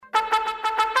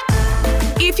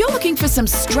If you're looking for some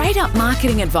straight-up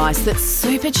marketing advice that's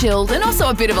super chilled and also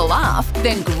a bit of a laugh,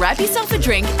 then grab yourself a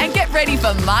drink and get ready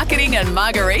for Marketing and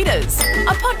Margaritas,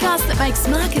 a podcast that makes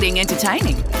marketing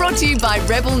entertaining. Brought to you by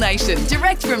Rebel Nation,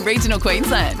 direct from regional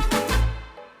Queensland.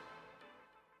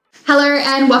 Hello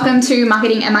and welcome to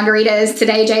Marketing and Margaritas.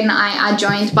 Today, Jade and I are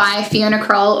joined by Fiona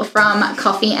Kroll from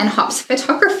Coffee and Hops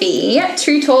Photography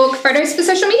to talk photos for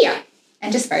social media.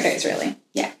 And just photos, really.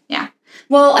 Yeah.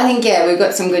 Well, I think, we've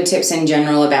got some good tips in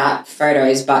general about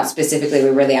photos, but specifically we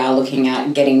really are looking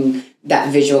at getting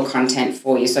that visual content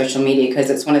for your social media, because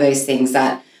it's one of those things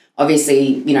that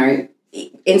obviously,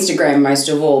 Instagram most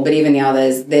of all, but even the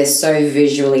others, they're so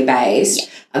visually based.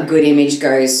 Yeah. A good image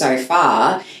goes so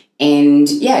far. And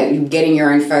getting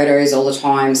your own photos all the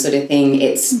time sort of thing,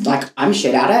 it's like I'm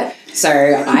shit at it. So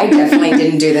I definitely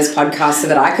didn't do this podcast so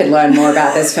that I could learn more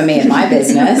about this for me and my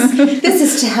business. This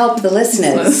is to help the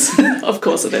listeners. Of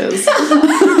course it is.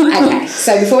 Okay,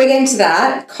 so before we get into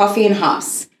that, Coffee and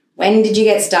Hops. When did you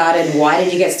get started? Why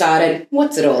did you get started?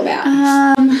 What's it all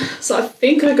about? So I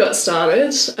think I got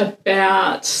started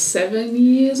about 7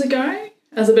 years ago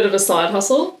as a bit of a side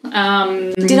hustle.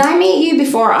 Did I meet you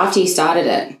before or after you started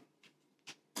it?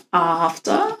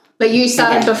 After. But you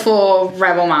started before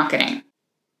Rebel Marketing.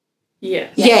 Yeah.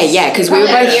 Yeah, because we were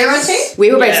both a year or two?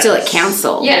 We were both still at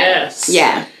council. Yes.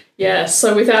 Yeah. Yeah.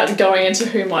 So without going into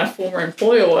who my former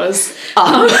employer was,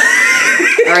 I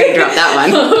already dropped that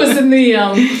one.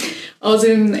 I was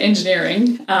in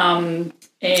engineering.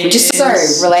 Which is so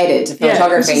related to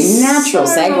photography. Natural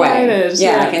so segue. Related,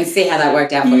 yeah, I can see how that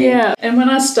worked out for you. Yeah. And when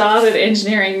I started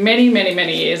engineering many, many,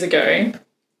 many years ago,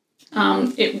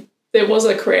 there was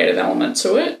a creative element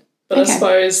to it, but I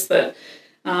suppose that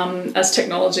as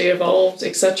technology evolved,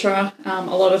 etc., a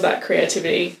lot of that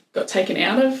creativity got taken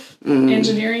out of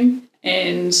engineering,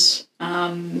 and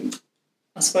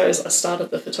I suppose I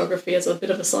started the photography as a bit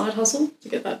of a side hustle to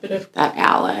get that bit of that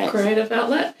outlet, creative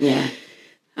outlet. Yeah.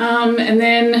 And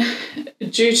then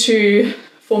due to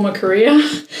former career,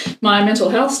 my mental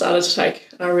health started to take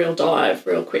a real dive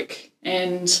real quick,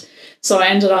 and so I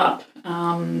ended up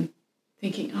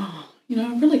thinking,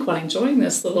 I'm really quite enjoying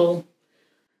this little.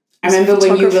 I remember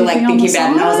when you were thinking about it,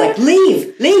 and I was like,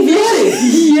 leave.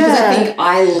 Yeah. Because I think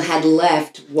I had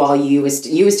left while you were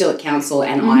still at council,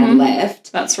 and I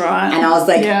left. That's right. And I was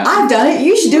like, I've done it.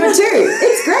 You should do it too.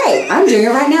 It's great. I'm doing it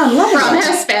right now. I'm loving it. From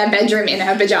her spare bedroom in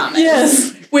her pajamas.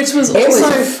 Yes. Which was it also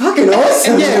was fucking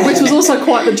awesome. Yeah, which was also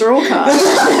quite the draw card.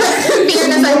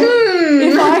 Fiona's like,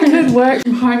 If I could work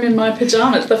from home in my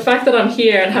pajamas, the fact that I'm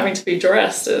here and having to be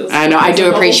dressed is. I know. I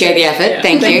do appreciate the effort. Yeah,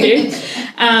 Thank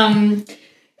you.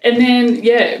 And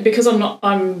then, because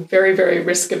I'm very, very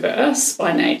risk averse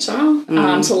by nature,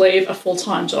 to leave a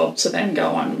full-time job to then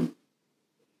go and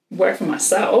work for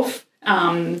myself.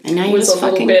 And now you're just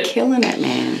fucking killing it,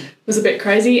 man. Was a bit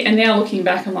crazy. And now looking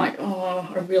back, I'm like,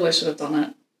 I really should have done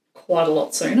it quite a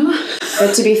lot sooner.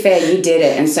 But to be fair, you did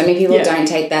it, and so many people don't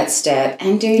take that step.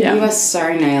 And dude, you are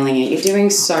so nailing it. You're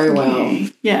doing so well.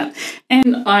 Yeah.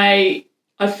 And I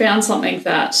found something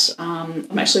that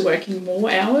I'm actually working more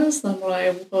hours than what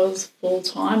I was full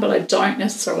time, but I don't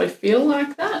necessarily feel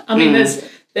like that. I mean,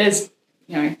 there's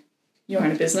you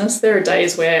own a business. There are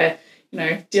days where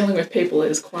dealing with people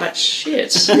is quite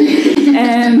shit.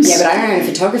 And but I own a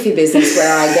photography business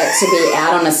where I get to be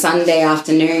out on a Sunday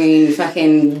afternoon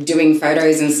fucking doing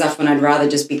photos and stuff when I'd rather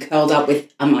just be curled up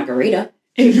with a margarita.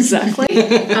 Exactly.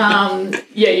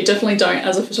 You definitely don't,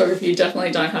 as a photographer, you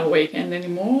definitely don't have a weekend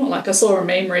anymore. Like I saw a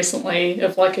meme recently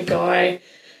of like a guy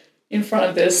in front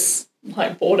of this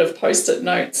like board of Post-it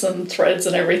notes and threads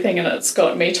and everything, and it's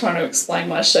got me trying to explain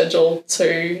my schedule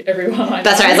to everyone I know.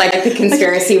 That's right, it's like the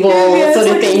conspiracy wall sort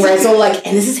of thing where it's all like,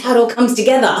 and this is how it all comes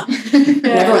together. And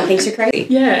everyone thinks you're crazy.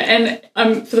 Yeah,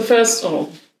 and for the first,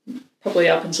 probably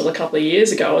up until a couple of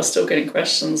years ago, I was still getting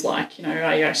questions like,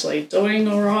 are you actually doing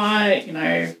all right?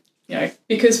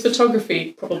 Because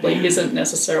photography probably isn't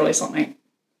necessarily something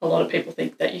a lot of people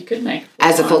think that you could make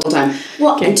as a full-time.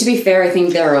 Well, and to be fair, I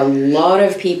think there are a lot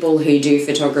of people who do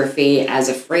photography as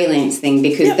a freelance thing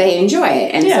because they enjoy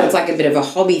it. And so it's like a bit of a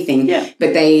hobby thing,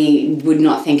 but they would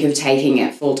not think of taking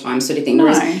it full-time sort of thing. No.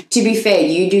 Whereas, to be fair,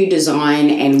 you do design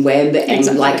and web and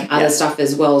other stuff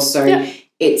as well. So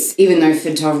it's, even though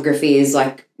photography is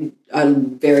like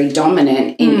very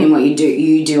dominant in what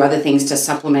you do other things to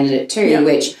supplement it too,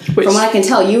 which from what I can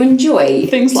tell, you enjoy.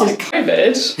 Things like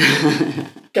COVID.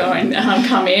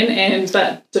 come in, and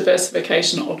that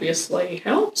diversification obviously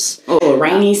helps. Or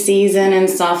rainy season and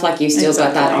stuff, like you've still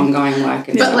got that ongoing work.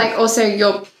 And But stuff. like also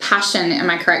your passion, am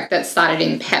I correct, that started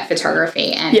in pet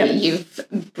photography and you've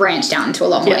branched out into a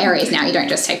lot more areas now. You don't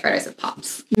just take photos of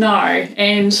pups. No,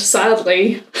 and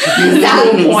sadly,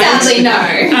 Sadly,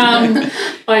 no.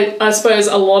 I suppose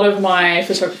a lot of my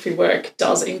photography work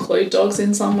does include dogs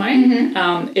in some way.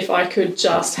 If I could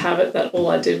just have it that all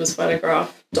I did was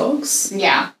photograph dogs,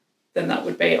 Yeah. then that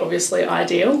would be obviously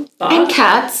ideal. But and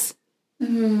cats.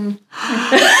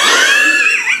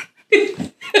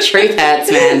 Truth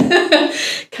hurts, man.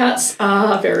 cats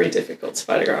are very difficult to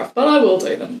photograph, but I will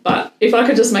do them. But if I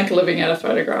could just make a living out of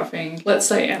photographing, let's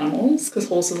say animals, because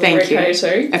horses are okay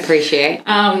too. Appreciate.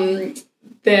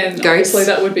 Then obviously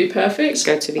that would be perfect.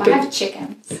 Go to be I good. have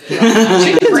chickens.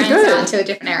 Chickens are Branch good. out to a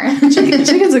different area.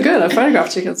 Chickens are good. I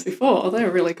photographed chickens before.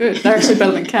 They're really good. They're actually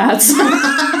better than cats.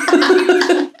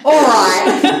 All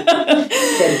right.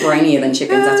 They're brainier than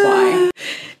chickens, that's why.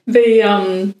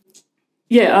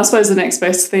 I suppose the next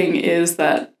best thing is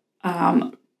that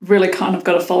really kind of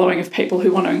got a following of people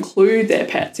who want to include their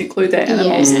pets, include their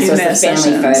animals in So their it's the family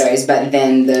sessions. photos, but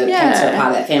then the pets are part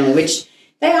of that family, which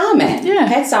they are, man. Yeah.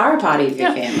 Pets are a part of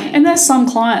your family. And there's some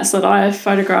clients that I've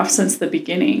photographed since the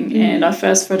beginning, and I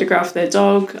first photographed their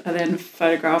dog. I then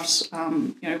photographed,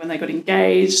 when they got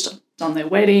engaged, done their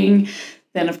wedding.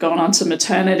 Then I've gone on to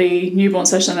maternity, newborn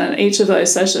session, and each of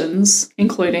those sessions,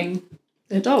 including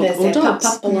their dog There's or their dogs.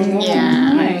 pup along the way.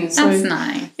 Yeah. So, That's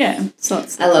nice. yeah, so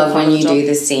it's I love when you job. do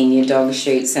the senior dog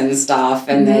shoots and stuff,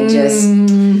 and they're just.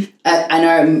 I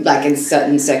know, like in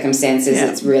certain circumstances,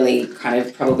 it's really kind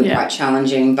of probably quite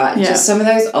challenging, but just some of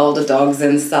those older dogs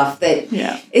and stuff that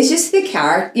it's just the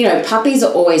character. You know, puppies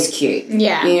are always cute.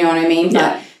 Yeah. You know what I mean?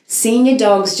 But senior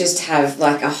dogs just have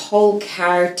like a whole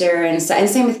character, and so, and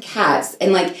same with cats,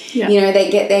 and like they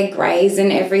get their greys and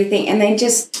everything, and they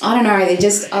just I don't know,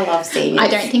 I love seniors. I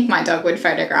don't think my dog would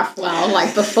photograph well.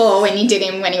 Like before, when you did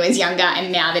him when he was younger,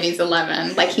 and now that he's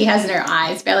 11, like he has no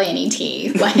eyes, barely any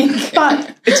teeth. Like,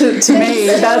 but to me,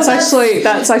 that's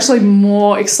actually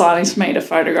more exciting to me to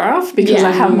photograph because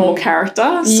I have more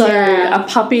character. So a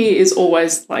puppy is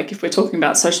always like, if we're talking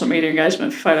about social media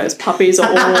engagement photos, puppies are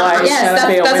always going to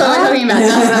be a that's what we're talking about.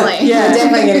 Definitely. We're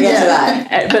definitely going to get to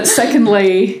that. But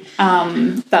secondly,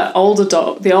 the older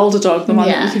dog, the one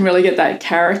that you can really get that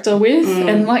character with,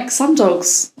 and like some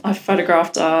dogs, I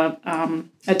photographed a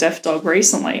deaf dog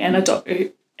recently, and a dog,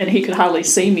 and he could hardly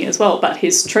see me as well, but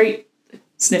his treat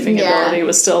sniffing ability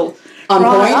was still on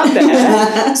point up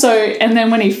there. So, and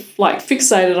then when he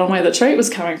fixated on where the treat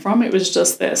was coming from, it was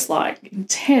just this like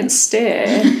intense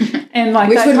stare, and like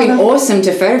which would have been awesome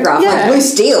to photograph, like blue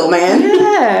steel, man.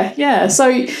 Yeah. So,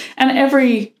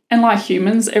 and like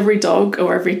humans, every dog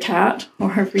or every cat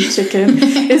or every chicken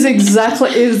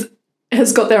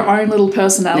has got their own little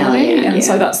personality,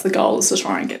 so that's the goal, is to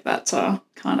try and get that to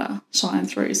kind of shine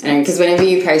through. So because whenever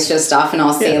you post your stuff, and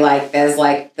I'll see like there's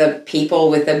like the people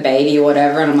with the baby or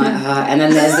whatever, and I'm like, and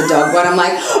then there's the dog one, I'm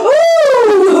like, ooh.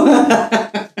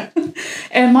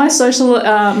 And my social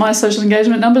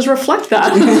engagement numbers reflect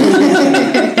that.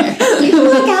 People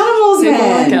like animals, man. People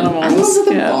like animals. Animals are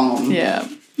the bomb. Yeah.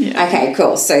 Okay,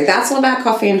 cool. So that's all about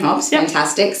coffee and hops.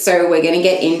 Fantastic. So we're going to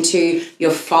get into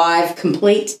your 5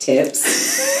 complete tips.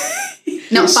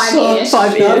 Not 5-ish.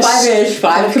 5-ish.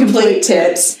 5 complete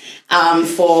tips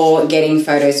for getting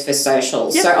photos for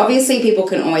socials. So obviously people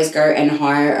can always go and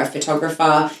hire a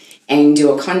photographer and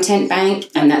do a content bank,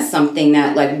 and that's something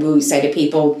that like we'll say to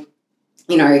people,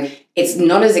 it's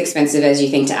not as expensive as you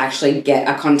think to actually get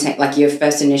a content, like your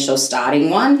first initial starting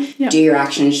one, do your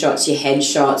action shots, your head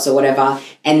shots or whatever,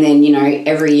 and then,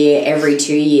 every year, every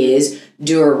 2 years,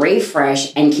 do a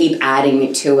refresh and keep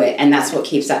adding to it. And that's what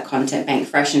keeps that content bank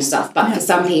fresh and stuff. But for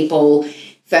some people,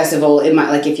 first of all, it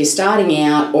might, like if you're starting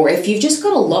out, or if you've just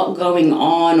got a lot going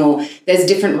on, or there's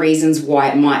different reasons why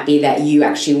it might be that you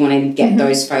actually want to get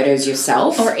those photos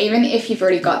yourself. Or even if you've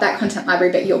already got that content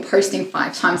library, but you're posting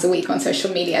 5 times a week on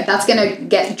social media, that's going to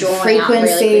get drawn out really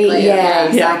quickly. Yeah,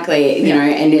 exactly. You know,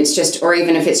 and it's just, or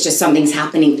even if it's just something's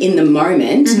happening in the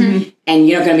moment, and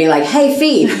you're not going to be like, hey,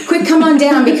 Fee, quick, come on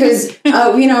down because,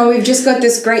 we've just got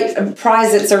this great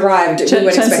prize that's arrived.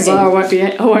 Chances are I won't be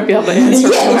able to answer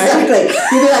it. Yeah, exactly.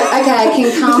 You'll be like, okay, I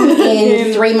can come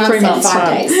in 3 months and 5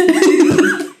 days.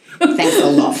 Thanks a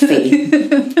lot, Fee.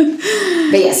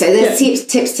 But yeah, so the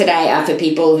tips today are for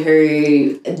people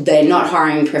who they're not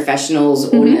hiring professionals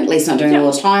or at least not doing it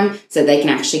all the time, so they can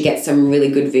actually get some really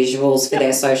good visuals for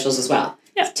their socials as well.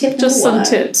 Tip just some one.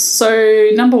 tips. So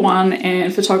number one,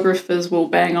 and photographers will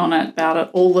bang on about it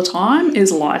all the time,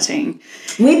 is lighting.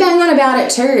 We bang on about it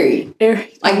too.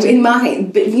 Like in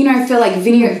marketing, but you know, for like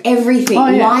video, everything,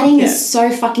 lighting is so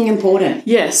fucking important.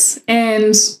 Yes,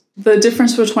 and the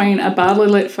difference between a badly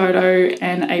lit photo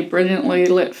and a brilliantly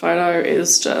lit photo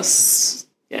is just,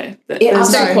 it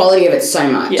ups the quality of it so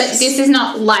much. But this is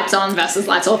not lights on versus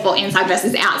lights off or inside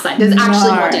versus outside. There's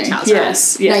actually more details,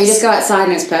 yes. No, you just go outside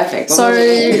and it's perfect. So,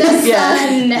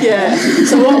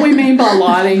 So what we mean by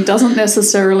lighting doesn't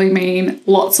necessarily mean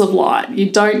lots of light. You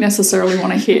don't necessarily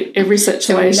want to hit every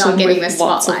situation not getting with the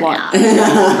lots of light. out.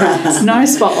 No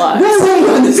spotlights.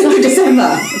 It's not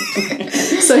December.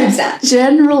 So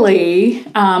generally,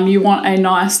 you want a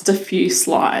nice diffuse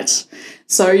light.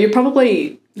 So you're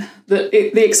probably...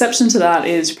 The exception to that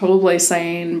is you've probably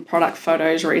seen product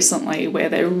photos recently where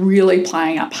they're really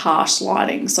playing up harsh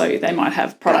lighting. So they might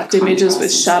have product images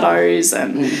with shadows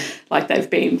and like they've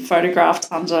been photographed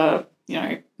under,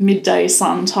 midday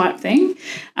sun type thing.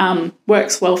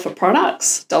 Works well for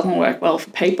products, doesn't work well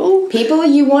for people. People,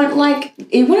 you want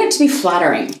it to be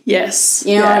flattering. Yes.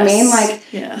 You know what I mean? Like,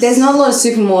 there's not a lot of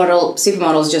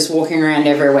supermodels just walking around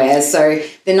everywhere. So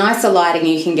the nicer lighting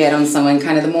you can get on someone,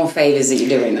 kind of the more favours that you're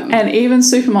doing them. And even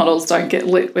supermodels don't get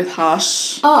lit with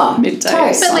harsh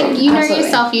midday. But like, you know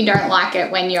yourself, you don't like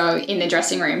it when you're in the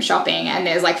dressing room shopping and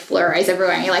there's like fluoros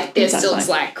everywhere and you're like, this looks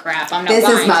like crap. I'm not This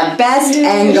is my best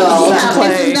angle.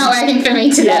 This is not working for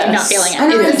me today. I'm not feeling it.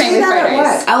 And it's the same with photos.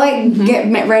 I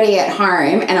get ready at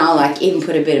home and I'll even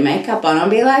put a bit of makeup on. I'll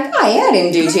be like, oh yeah, I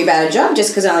didn't do too bad a job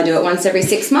just because I only do it once every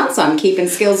 6 months. I'm keeping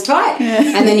skills tight.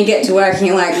 And then you get to work and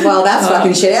you're like, well, that's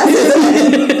fucking shit out.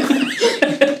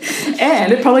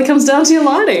 And it probably comes down to your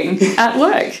lighting at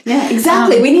work. Yeah,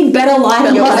 exactly. We need better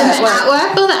lighting. The at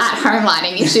work or the at home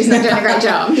lighting if she's not doing a great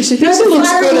job. She thinks it looks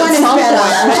good at some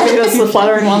point. Maybe that's the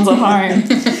flattering ones at home.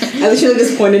 I literally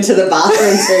just pointed to the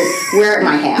bathroom to we're at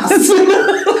my house.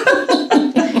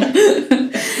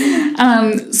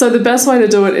 So the best way to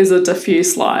do it is a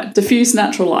diffuse light. Diffuse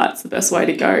natural light's the best way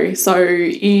to go. So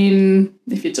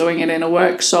if you're doing it in a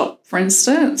workshop, for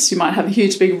instance, you might have a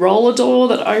huge big roller door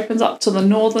that opens up to the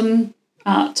north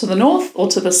or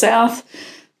to the south.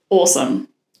 Awesome.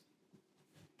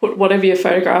 Put whatever you're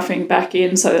photographing back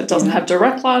in so that it doesn't have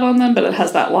direct light on them, but it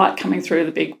has that light coming through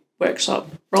the big workshop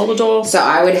roller door. So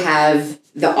I would have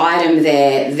the item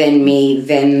there, then me,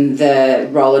 then the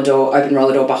open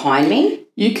roller door behind me.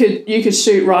 You could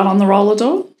shoot right on the roller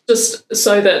door, just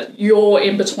so that you're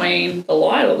in between the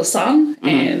light or the sun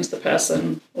and the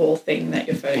person or thing that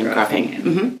you're photographing in.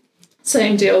 Mm-hmm.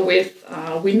 Same deal with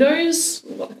windows,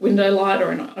 like window light or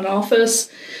an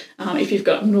office. If you've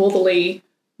got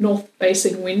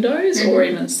north-facing windows or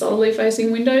even southerly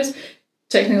facing windows,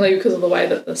 technically because of the way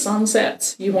that the sun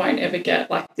sets, you won't ever get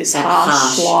like this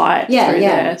harsh light through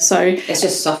there. So it's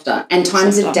just softer. And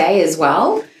times of day as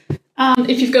well.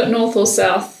 If you've got north or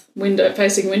south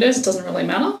facing windows, it doesn't really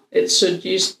matter. You should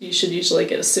usually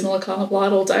get a similar kind of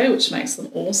light all day, which makes them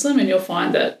awesome. And you'll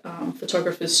find that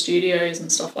photographers' studios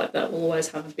and stuff like that will always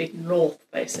have a big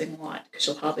north-facing light because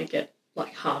you'll hardly get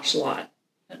like harsh light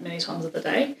at many times of the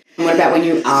day. And what about when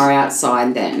you are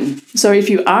outside then? So if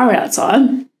you are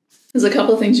outside, there's a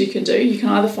couple of things you can do. You can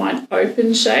either find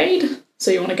open shade. So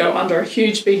you want to go under a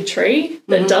huge big tree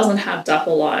that doesn't have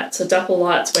dapple light. So dapple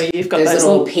light's where you've got those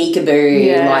little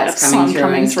peekaboo lights coming through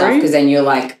and stuff, because then you're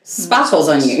like sparkles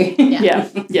on you. Yeah.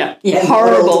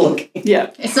 Horrible. Yeah.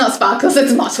 It's not sparkles,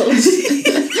 it's mottled.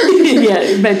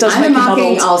 It does I'm make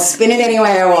marking, I'll spin it any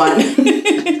way I want.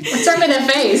 What's wrong with her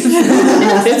face?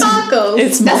 It's sparkles.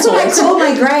 It's That's mottled. what I call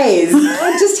my greys.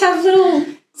 I just have little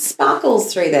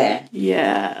sparkles through there.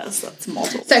 Yes, that's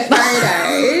mottled. So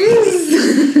photos.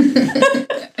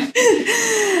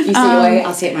 You see your way,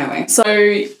 I'll see it my way. So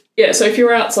if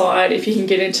you're outside, if you can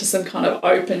get into some kind of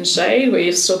open shade where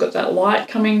you've still got that light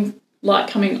coming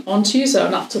onto you, so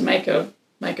enough to make a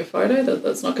photo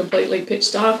that's not completely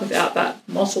pitch dark without that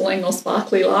mottling or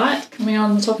sparkly light coming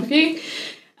on the top of you.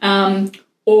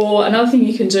 Or another thing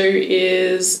you can do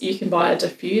is you can buy a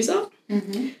diffuser.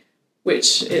 Mm-hmm.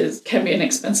 Which can be an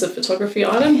expensive photography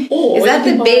item. Or is that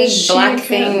the big black curtains.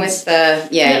 thing with the...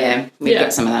 We've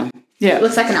got some of them. Yeah. It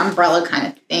looks like an umbrella kind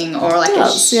of thing or like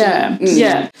a sheet.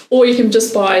 Yeah. Or you can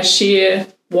just buy sheer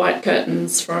white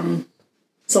curtains from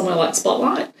somewhere like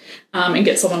Spotlight and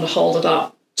get someone to hold it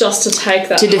up just to take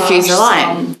that to diffuse the light.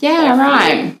 Off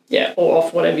you. Yeah, or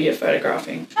off whatever you're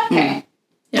photographing. Okay.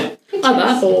 Yeah. Like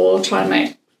that, or try and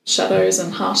make shadows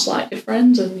and harsh light your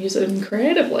friend and use them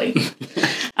creatively.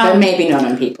 But maybe not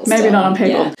on people. Maybe not on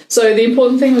people. Yeah. So the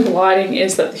important thing with lighting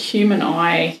is that the human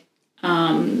eye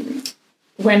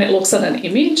when it looks at an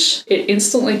image, it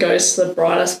instantly goes to the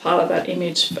brightest part of that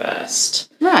image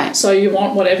first. Right. So you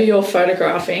want whatever you're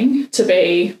photographing to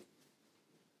be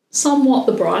somewhat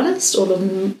the brightest or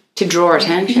to draw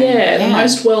attention. Yeah, the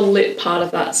most well-lit part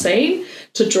of that scene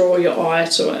to draw your eye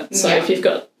to it. So if you've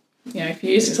got, if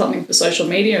you're using something for social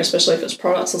media, especially if it's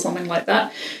products or something like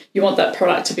that, you want that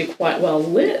product to be quite well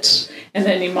lit, and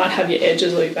then you might have your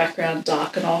edges or your background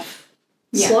darken off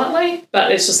slightly, but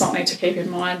it's just something to keep in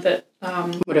mind that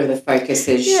whatever the focus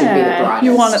is should be the brightest.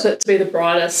 You want it to be the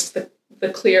brightest, the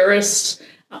clearest,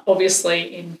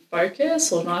 obviously in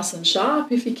focus or nice and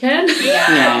sharp if you can.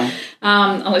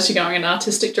 Unless you're going in an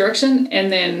artistic direction,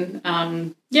 and then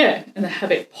and then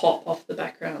have it pop off the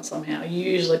background somehow,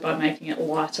 usually by making it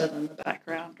lighter than the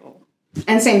background.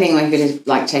 And same thing, like if it is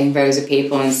like taking photos of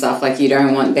people and stuff, like you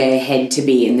don't want their head to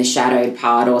be in the shadowed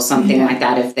part or something like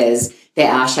that if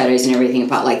there are shadows and everything,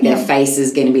 but like their face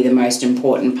is going to be the most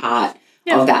important part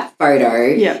of that photo.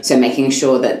 Yeah. So making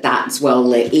sure that that's well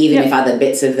lit, even if other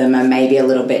bits of them are maybe a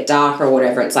little bit dark or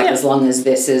whatever, it's like as long as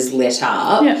this is lit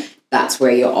up, that's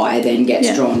where your eye then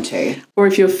gets drawn to. Or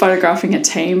if you're photographing a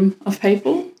team of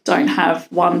people, don't have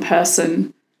one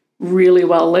person really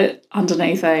well lit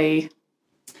underneath a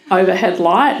overhead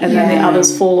light and then the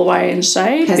others fall away in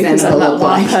shade, because then that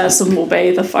one person will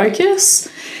be the focus.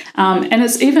 And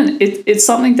it's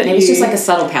something that it's just like a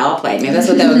subtle power play. Maybe that's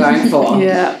what they were going for.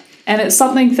 And it's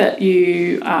something that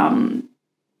you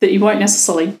won't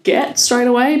necessarily get straight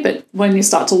away, but when you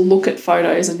start to look at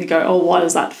photos and you go, oh, why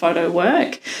does that photo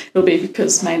work? It'll be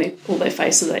because maybe all their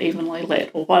faces are evenly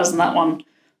lit, or why doesn't that one,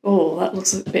 oh, that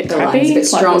looks a bit crappy. A bit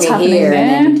stronger here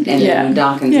and then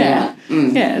darkens out.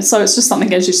 Yeah, so it's just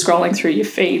something as you're scrolling through your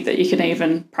feed that you can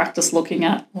even practice looking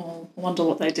at. Oh, I wonder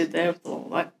what they did there with all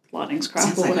like lighting's crap.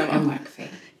 Sounds or like whatever. homework feed.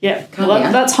 Yeah,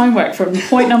 that's homework from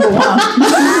point number 1.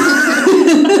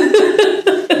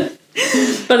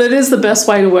 But it is the best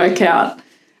way to work out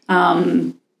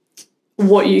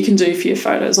what you can do for your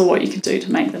photos or what you can do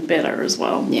to make them better as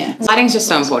well. Yeah. Lighting's just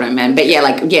so important, man. But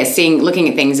looking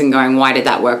at things and going, why did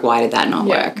that work? Why did that not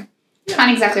work?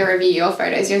 Can't exactly review your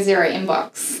photos. You're zero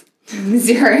inbox.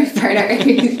 Zero photo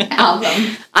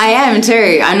album. I am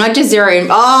too. I'm not just zero.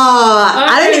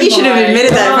 I don't think you should have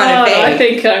admitted that in front of me. I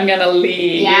think I'm going to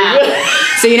leave. Yeah.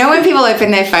 So you know when people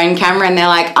open their phone camera and they're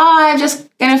like, oh, I'm just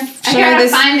going to show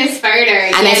this. find this photo.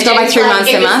 And they scroll back 3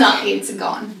 months a month. It's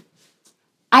gone.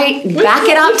 I back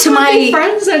it up to my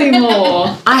friends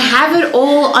anymore. I have it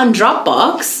all on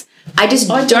Dropbox. I just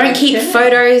don't keep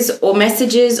photos or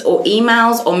messages or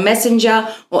emails or Messenger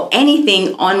or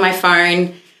anything on my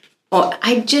phone. Or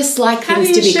I just like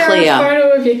things to be clear. How do you share a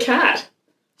photo of your cat?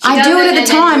 I do it at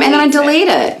the time and then I delete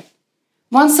it.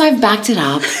 Once I've backed it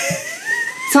up,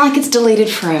 it's not like it's deleted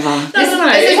forever. No.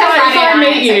 If I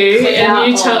meet you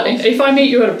and if I meet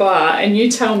you at a bar and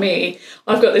you tell me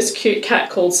I've got this cute cat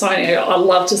called Sonia, I'd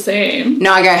love to see him.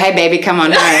 No, I go, hey baby, come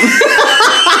on home.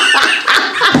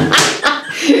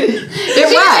 It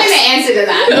works. The answer to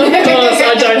that. Of course,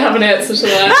 I don't have an answer to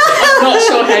that. I'm not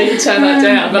sure how you turn that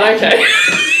down, but okay.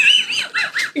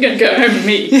 You're going to go home and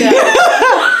meet your cat.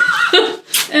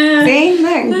 See?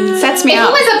 Look, sets me up.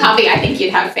 If it was a puppy, I think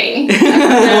you'd have Fee.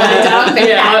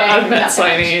 I've met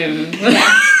Sonie and...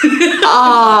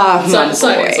 Oh, Sonie's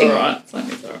all right.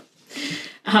 Sonie's all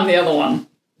right. The other one.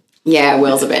 Yeah,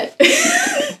 Will's a bit.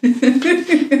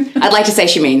 I'd like to say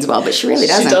she means well, but she really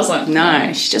doesn't. She doesn't.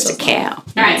 No, she's just a cow.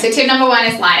 All right, so tip number 1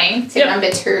 is lighting. Tip number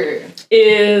 2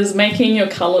 is making your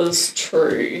colours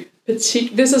true. This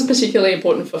is particularly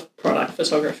important for product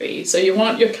photography. So you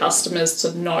want your customers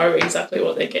to know exactly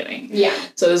what they're getting. Yeah.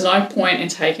 So there's no point in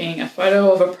taking a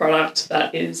photo of a product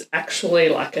that is actually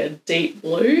like a deep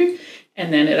blue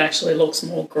and then it actually looks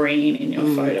more green in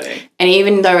your photo. And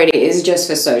even though it is just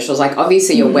for socials, like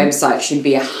obviously your website should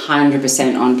be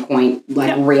 100% on point,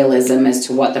 like realism as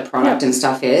to what the product and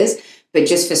stuff is. But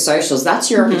just for socials,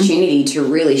 that's your opportunity to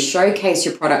really showcase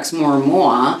your products more and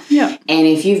more. Yeah. And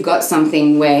if you've got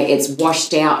something where it's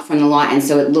washed out from the light and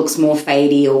so it looks more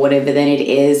fadey or whatever than it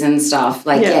is and stuff,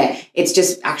 like, it's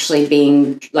just actually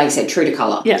being, like I said, true to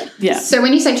colour. Yeah, yeah. So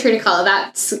when you say true to colour,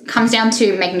 that comes down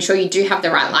to making sure you do have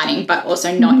the right lighting, but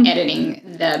also not editing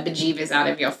the bejeebers out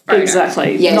of your photo.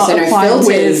 Exactly. Yeah, not so no applying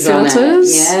weird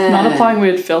filters. Yeah. Not applying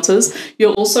weird filters.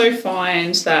 You'll also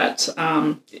find that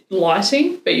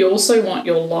lighting, but you also want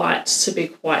your light to be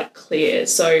quite clear.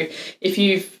 So if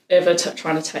you've ever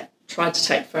tried to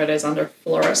take photos under a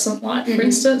fluorescent light, for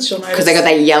instance, you'll notice... Because they got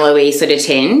that yellowy sort of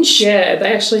tinge. Yeah,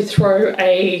 they actually throw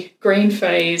a green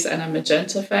phase and a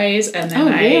magenta phase and then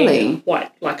a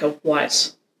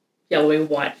white yellowy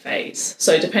white phase.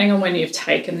 So depending on when you've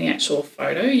taken the actual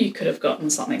photo, you could have gotten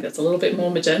something that's a little bit more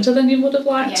magenta than you would have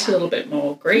liked, a little bit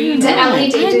more green. Does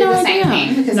LED do the same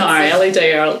thing? Because no, LED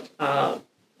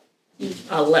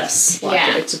are less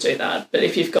likely to do that. But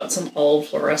if you've got some old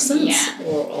fluorescence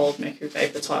or old mercury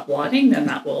vapor type lighting, then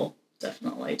that will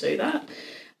definitely do that.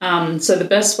 So the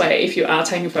best way, if you are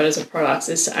taking photos of products,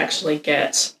 is to actually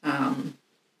get,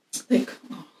 they're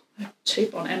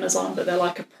cheap on Amazon, but they're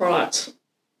like a product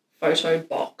photo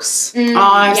box.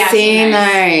 I've seen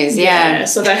those. Yeah.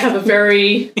 So they have a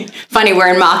very... Funny,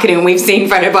 we're in marketing. We've seen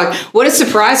photo box. What a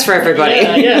surprise for everybody.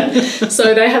 Yeah.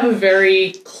 So they have a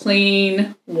very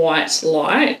clean white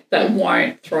light that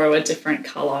won't throw a different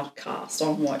colour cast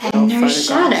on what you're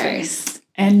photographing.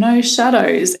 And no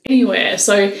shadows anywhere.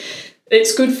 So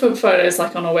it's good for photos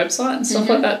like on a website and stuff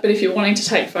like that. But if you're wanting to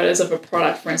take photos of a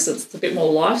product, for instance, it's a bit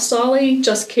more lifestyle-y,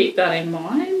 just keep that in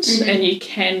mind. And you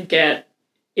can get,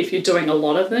 if you're doing a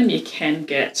lot of them, you can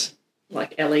get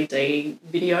like LED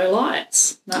video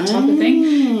lights, that type of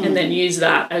thing, and then use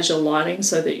that as your lighting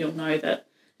so that you'll know that,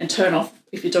 and turn off,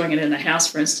 if you're doing it in a house,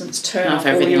 for instance, turn off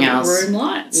all your room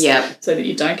lights so that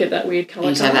you don't get that weird colour.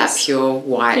 Into that pure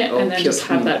white or and then pure just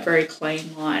have that very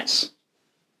clean light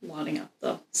lighting up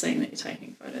the scene that you're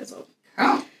taking photos of.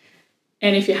 Oh.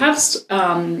 And if you have,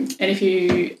 and if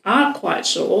you aren't quite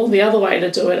sure, the other way to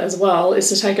do it as well is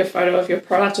to take a photo of your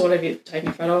product or whatever you're taking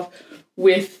a photo of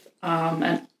with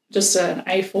just an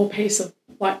A4 piece of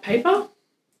white paper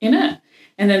in it.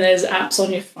 And then there's apps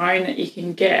on your phone that you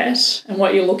can get, and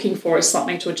what you're looking for is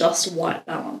something to adjust white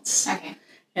balance. Okay.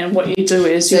 And what you do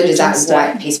is does that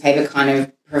white piece of paper kind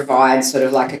of provide sort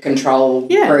of like a control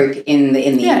group in the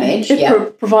image?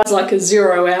 It provides like a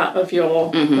zero out of your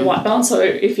white balance. So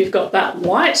if you've got that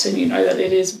white and you know that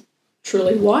it is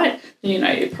truly white, then you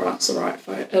know your product's the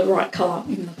right colour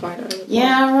in the photo.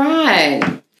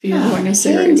 Right. If you're doing a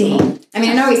series. I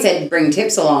mean, I know we said bring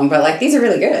tips along, but like these are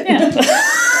really good. Yeah.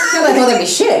 I thought they'd be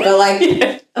shit, but like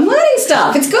I'm learning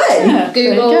stuff. It's good. Yeah,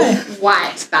 Google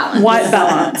white balance. White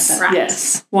balance. Right.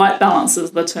 Yes. White balance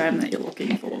is the term that you're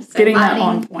looking for. So getting that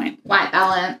on point. White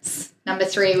balance. Number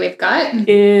 3 we've got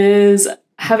is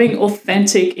having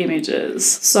authentic images.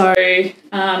 So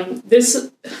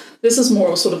this is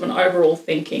more sort of an overall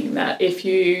thinking that if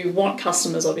you want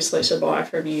customers obviously to buy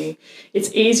from you,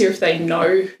 it's easier if they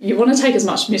know. You want to take as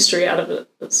much mystery out of it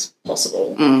as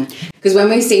possible. Because when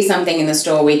we see something in the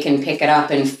store, we can pick it up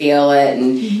and feel it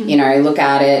and, you know, look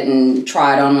at it and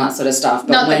try it on, that sort of stuff.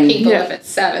 But not the people if it's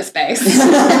service-based.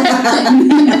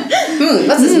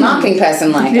 What's this marketing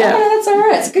person like? Yeah. Oh, that's all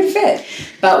right. It's a good fit.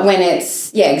 But when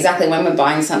it's, exactly, when we're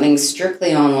buying something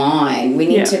strictly online, we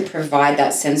need to provide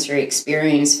that sensory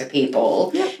experience for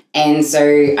people. And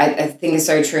so I think it's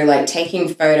so true, like taking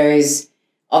photos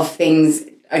of things,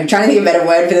 I'm trying to think of a better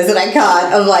word for this and I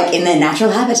can't, of like in their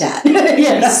natural habitat.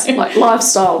 Yes, like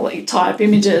lifestyle type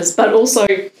images, but also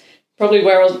probably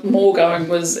where I was more going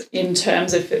was in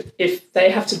terms of if they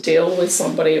have to deal with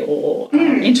somebody or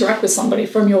interact with somebody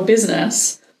from your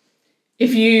business,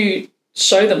 if you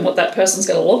show them what that person's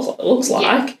going to looks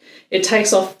like, it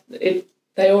takes off, they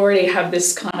already have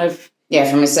this kind of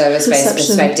from a service-based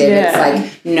perspective, it's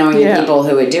like knowing the people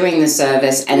who are doing the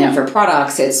service, and then for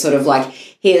products, it's sort of like,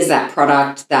 here's that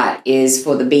product that is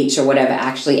for the beach or whatever,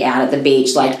 actually out at the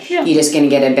beach. Like, you're just going to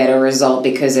get a better result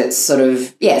because it's sort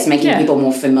of, it's making people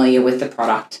more familiar with the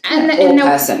product and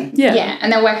person.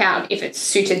 And they'll work out if it's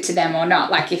suited to them or not.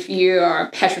 Like, if you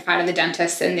are petrified of the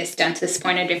dentist and this dentist's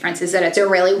point of difference is that it's a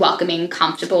really welcoming,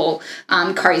 comfortable,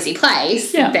 cozy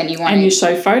place, then you want And you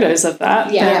show photos of that.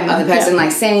 Of the person,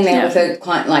 like, standing there with a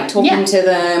client, like, talking to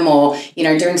them or, you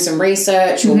know, doing some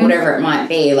research or whatever it might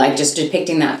be, like, just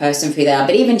depicting that person for who they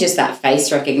are. But even just that face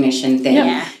recognition thing,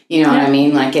 you know what I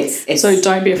mean? Like it's so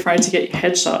don't be afraid to get your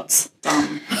headshots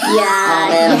done. You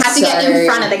have to get in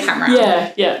front of the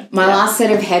camera. My last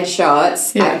set of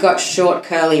headshots, I've got short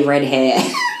curly red hair.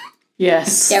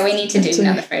 Yes. Yeah, we need to do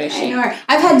another photo shoot. I know.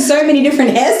 I've had so many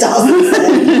different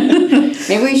hairstyles.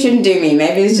 Maybe we shouldn't do me.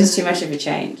 Maybe it's just too much of a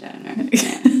change. I don't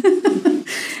know.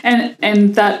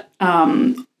 and that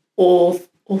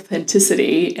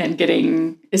authenticity and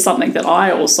getting is something that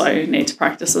I also need to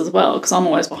practice as well because I'm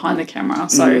always behind the camera.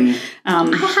 So I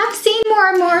have seen more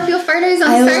and more of your photos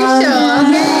on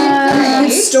social.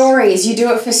 Stories. You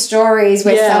do it for stories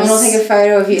where someone will take a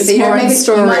photo of you. It's so you don't make it,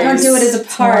 you might not do it as a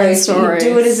post. You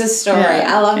do it as a story.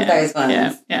 I love those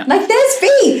ones. Like, there's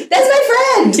Fee. There's my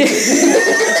friend.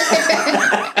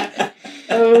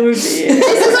 Oh dear.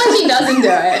 This is why she doesn't do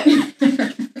it.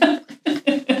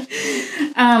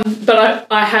 But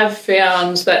I have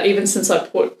found that even since I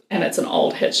and it's an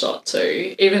old headshot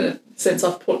too, even since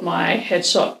I've put my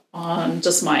headshot on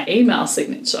just my email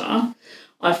signature,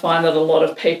 I find that a lot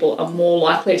of people are more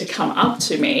likely to come up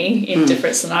to me in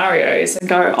different scenarios and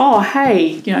go, oh,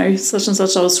 hey, such and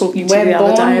such I was talking to you the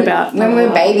other day about. When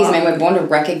we're babies, we're born to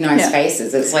recognise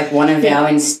faces. It's like one of our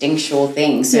instinctual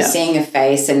things. So seeing a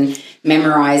face and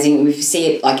memorising, we see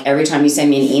it like every time you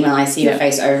send me an email, I see your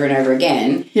face over and over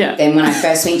again. Yeah. Then when I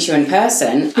first meet you in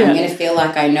person, I'm going to feel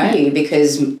like I know you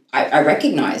because I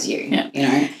recognise you, and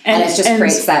it just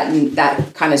creates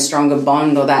that kind of stronger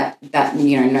bond or that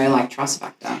know-like trust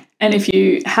factor. And if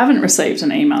you haven't received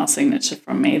an email signature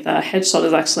from me, the headshot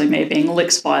is actually me being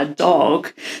licked by a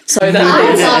dog. So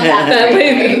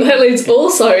that leads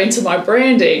also into my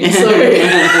branding. So very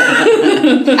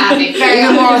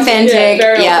more authentic.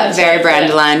 Very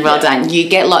brand aligned. Well done. You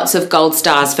get lots of gold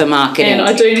stars for marketing. And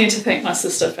I do need to thank my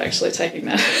sister for actually taking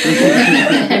that,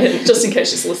 just in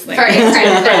case she's listening. Can't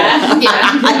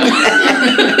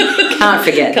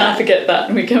forget that.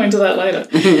 And we go into that later.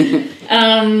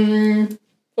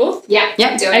 Fourth? Yeah.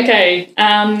 Yep. Do it. Okay.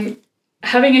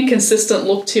 Having a consistent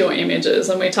look to your images,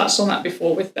 and we touched on that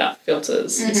before with about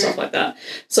filters and stuff like that.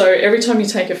 So every time you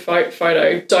take a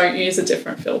photo, don't use a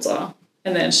different filter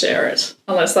and then share it,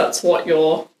 unless that's what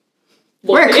your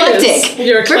We're eclectic.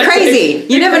 We're crazy.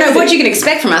 You never know what you can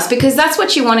expect from us because that's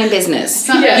what you want in business.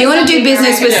 You want to do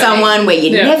business with someone where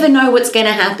you never know what's going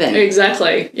to happen.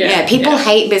 Exactly. Yeah. People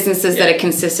hate businesses that are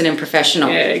consistent and professional.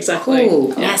 Yeah, exactly.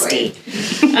 Cool. Nasty.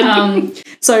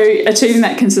 So achieving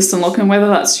that consistent look, and whether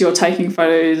that's you're taking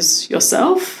photos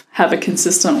yourself, have a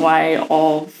consistent way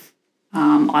of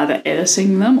either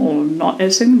editing them or not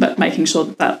editing them, but making sure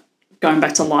that going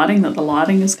back to lighting, that the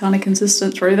lighting is kind of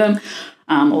consistent through them.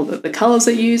 Or that the colours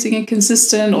they're using are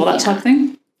consistent or that type of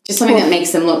thing. Just something that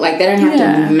makes them look like they don't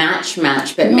have to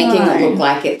match, but making it look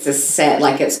like it's a set,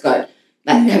 like it's got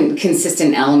that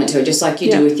consistent element to it, just like you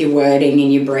do with your wording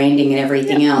and your branding and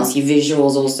everything else. Your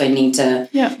visuals also need to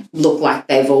look like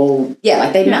they've all,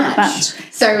 match.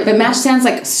 But match sounds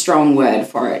like a strong word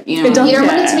for it. You know? You don't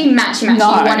want it to be match. No. You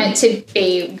want it to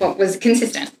be what was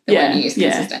consistent. The word you used,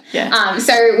 consistent.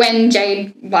 So when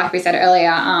Jade, like we said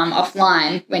earlier,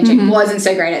 offline, when Jade wasn't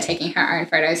so great at taking her own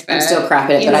photos for I'm still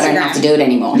crap at it, but I don't have to do it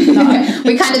anymore.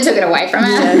 We kind of took it away from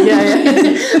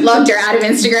her. Logged her out of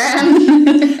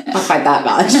Instagram. Not quite that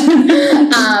much.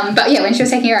 But when she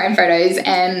was taking her own photos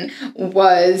and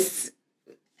was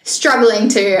struggling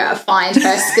to find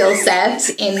her skill set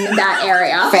in that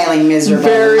area. Failing miserably.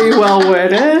 Very well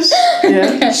worded.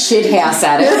 Shit house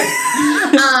at it.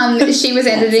 She was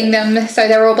editing them so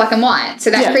they were all black and white. So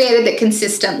that created the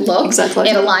consistent look. Exactly.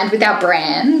 It aligned with our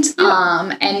brand.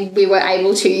 And we were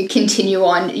able to continue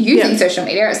on using social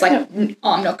media. It's like,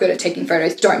 I'm not good at taking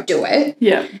photos. Don't do it.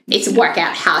 Yeah. It's work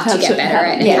out how to get better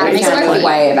at it. How to make it work. A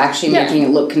way of actually making it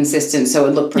look consistent so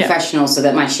it looked professional so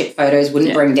that my shit photos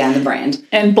wouldn't bring down the brand.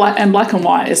 And black and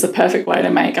white is the perfect way to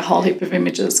make a whole heap of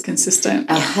images consistent.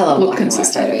 A hell of black and white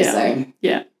photos, though.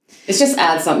 Yeah. It just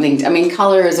adds something.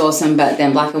 Colour is awesome, but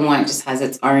then black and white just has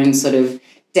its own sort of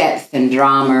depth and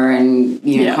drama and,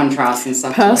 contrast and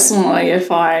stuff. Personally,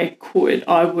 if I could,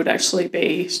 I would actually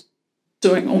be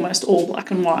doing almost all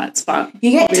black and whites, but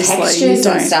you get textures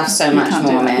and stuff so much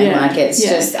more, man. Yeah. Like it's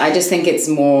just, I just think it's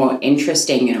more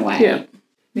interesting in a way.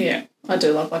 Yeah, I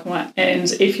do love black and white. And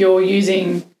if you're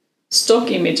using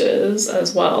stock images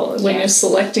as well, when you're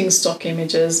selecting stock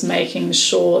images, making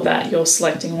sure that you're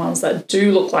selecting ones that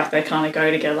do look like they kind of go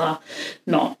together,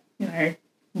 not,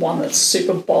 one that's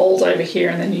super bold over here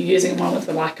and then you're using one with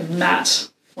like a matte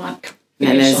like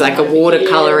and there's like a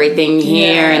watercolory thing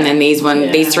here and then these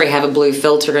three have a blue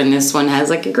filter and this one has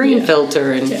like a green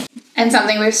filter and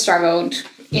something we've struggled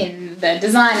in the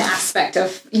design aspect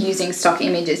of using stock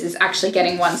images is actually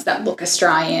getting ones that look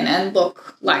Australian and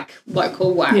look like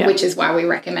local work, which is why we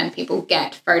recommend people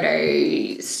get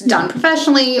photos done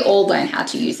professionally or learn how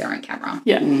to use their own camera.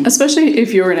 Especially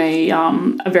if you're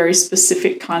in a very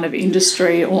specific kind of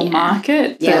industry or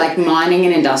market. Like mining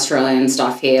and industrial and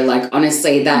stuff here. Like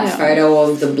honestly, that photo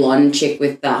of the blonde chick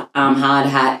with the hard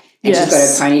hat and she's got a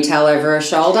ponytail over her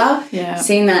shoulder.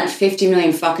 Seen that 50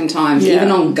 million fucking times, even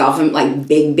on government, like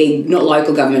big, not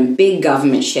local government, big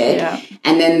government shit.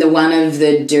 And then the one of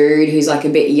the dude who's like a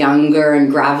bit younger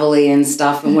and gravelly and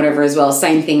stuff and whatever as well.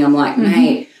 Same thing. I'm like,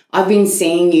 mate, I've been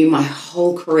seeing you my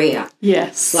whole career.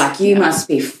 Like you must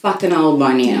be fucking old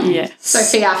by now.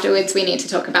 Sophie, afterwards we need to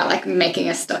talk about like making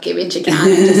a stock image account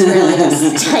and just really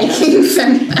just taking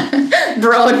some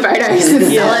broad photos and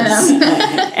selling them.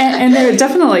 and there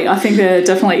definitely, I think there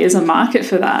definitely is a market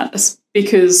for that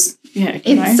because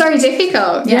it's so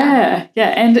difficult.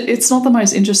 And it's not the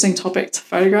most interesting topic to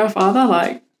photograph either,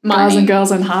 like guys and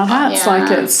girls in hard hats.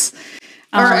 Like it's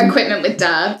Or equipment with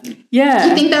Dove. Yeah.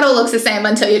 You think that all looks the same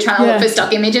until you're trying to look for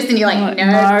stock images and you're like, no.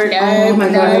 Oh my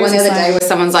God. One the other day where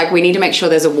someone's like, we need to make sure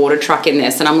there's a water truck in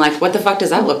this. And I'm like, what the fuck does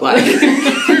that look like? I'm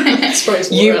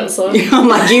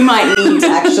like, you might need to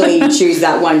actually choose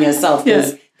that one yourself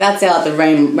because that's out the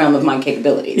realm of my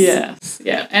capabilities. Yes.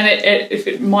 Yeah. And if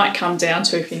it might come down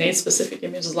to if you need specific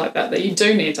images like that you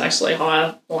do need to actually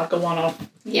hire like a one-off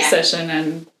session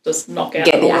and just knock out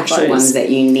get the all actual those ones that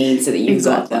you need so that you've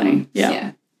got them.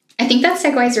 Yeah. I think that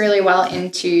segues really well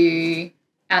into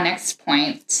our next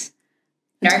point.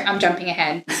 No, I'm jumping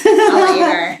ahead. I'll let you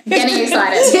go. Getting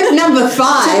excited. Tip number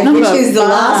 5, which is the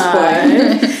last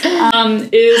point.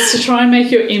 is to try and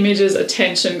make your images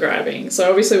attention grabbing. So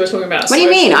obviously we're talking about What do you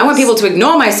mean? I want people to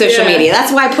ignore my social media.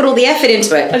 That's why I put all the effort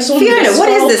into it. I just want Fiona, what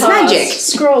is this magic?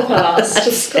 Scroll past.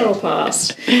 Just scroll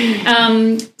past.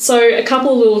 So a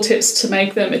couple of little tips to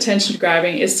make them attention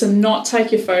grabbing is to not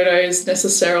take your photos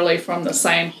necessarily from the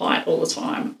same height all the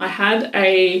time. I had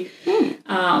a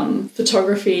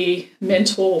photography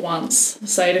mentor once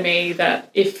say to me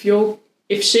that if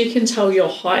she can tell your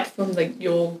height from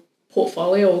your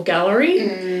portfolio or gallery,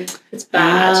 it's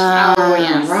bad. Oh,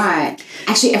 yeah. Right.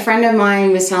 Actually, a friend of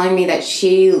mine was telling me that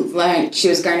she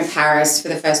was going to Paris for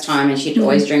the first time and she'd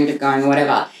always dreamed of going or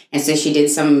whatever. And so she did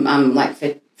some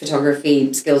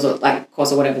photography skills or like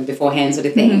course or whatever beforehand sort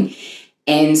of thing.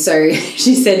 And so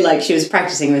she said like she was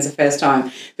practicing, it was the first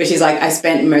time, but she's like, I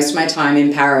spent most of my time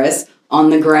in Paris on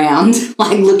the ground,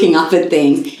 like looking up at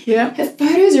things. Yeah. Her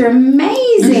photos are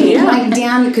amazing. Like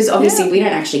down, because obviously we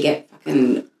don't actually get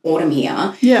fucking autumn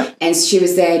here. Yeah. And she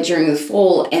was there during the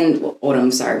fall and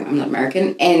autumn, sorry, I'm not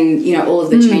American. And, you know, all of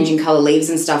the changing colour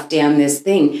leaves and stuff down this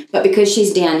thing. But because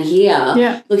she's down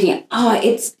here looking at,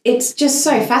 it's just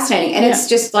so fascinating. And it's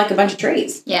just like a bunch of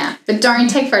trees. Yeah. But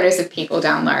don't take photos of people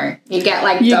down low. You get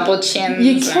like double chins.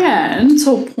 You can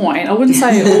to a point. I wouldn't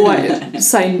say always,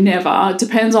 say never. It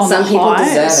depends on Some the people height.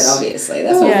 deserve it, obviously.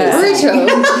 That's what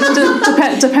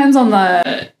Depends on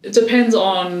the... It depends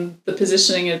on the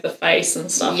positioning of the face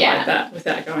and stuff like that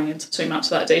without going into too much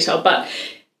of that detail. But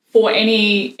for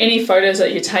any photos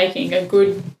that you're taking, a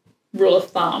good rule of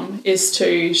thumb is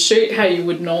to shoot how you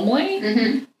would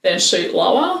normally, then shoot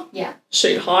lower,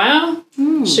 shoot higher,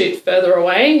 shoot further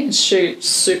away, and shoot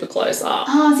super close up.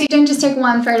 Oh, so you don't just take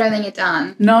one photo and then you're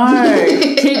done. No.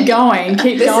 Keep going.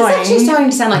 Keep This going. is actually starting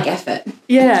to sound like effort.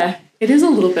 Yeah. It is a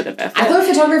little bit of effort. I thought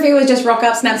photography was just rock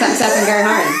up, snap, snap, snap, and go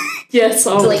home. Yes.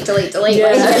 Delete.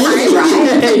 Yeah.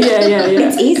 Yeah.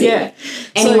 It's easy. Yeah.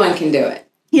 Anyone can do it.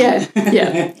 Yeah.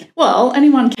 Well,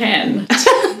 anyone can.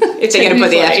 If they're going to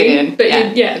put the effort in. But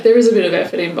there is a bit of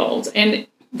effort involved. And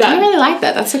that I really like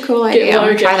that. That's a cool idea. get low,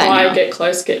 I'm get try that high, now. get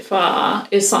close, get far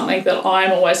is something that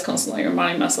I'm always constantly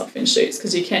reminding myself in shoots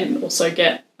because you can also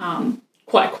get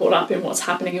quite caught up in what's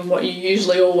happening and what you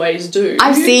usually always do.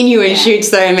 I've seen you in shoots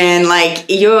though, man. Like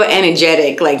you're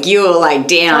energetic. Like you're like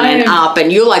down and up,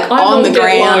 and you're like on the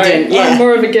ground. And I'm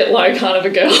more of a get low kind of a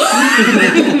girl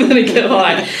than a get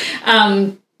high.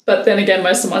 But then again,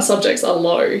 most of my subjects are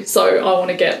low, so I want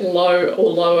to get low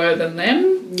or lower than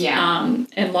them. Yeah.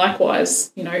 And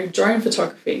likewise, you know, drone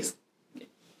photography is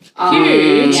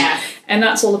huge, and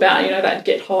that's all about, you know, that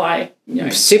get high, you know,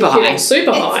 super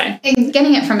high. And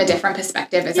getting it from a different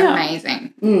perspective is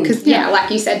amazing. Because,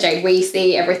 like you said, Jade, we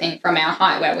see everything from our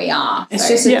height where we are. It's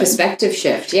just a perspective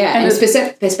shift, and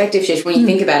perspective shift, when you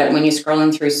think about it, when you're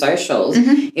scrolling through socials,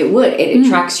 it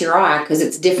attracts your eye because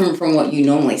it's different from what you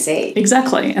normally see.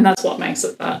 Exactly. And that's what makes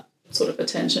it that sort of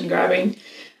attention grabbing.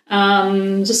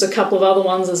 Just a couple of other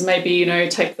ones is maybe, you know,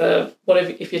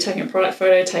 if you're taking a product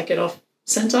photo, take it off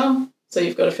center, so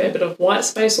you've got a fair bit of white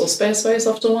space or spare space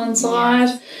off to one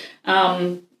side.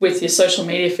 With your social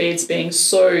media feeds being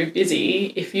so busy,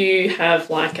 if you have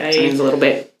like a little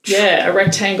bit, a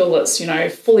rectangle that's, you know,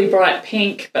 fully bright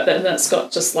pink, but then it's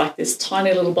got just like this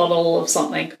tiny little bottle of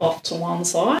something off to one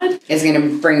side, it's going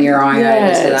to bring your eye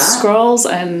over to that. It scrolls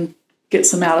and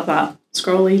gets them out of that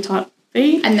scrolly type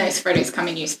feed. And those photos come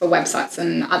in use for websites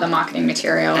and other marketing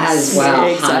materials as well.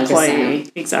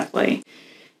 Exactly.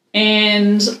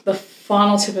 And the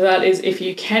final tip of that is if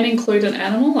you can include an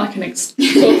animal, I can talk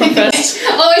from first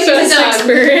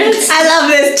experience. I love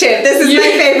this tip. This is my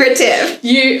favourite tip.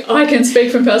 I can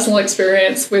speak from personal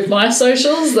experience with my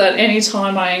socials that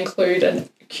anytime I include a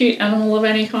cute animal of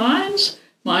any kind,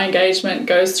 my engagement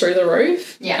goes through the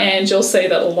roof. Yeah. And you'll see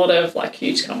that a lot of like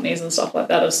huge companies and stuff like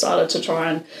that have started to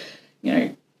try and, you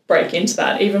know, break into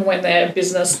that, even when their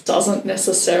business doesn't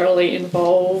necessarily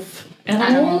involve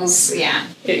animals. Yeah.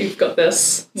 You've got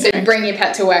this. So bring your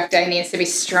pet to work day needs to be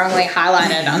strongly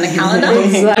highlighted on the calendar.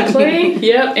 Exactly.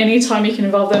 Yep. Anytime you can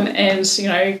involve them, and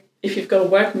if you've got a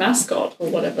work mascot or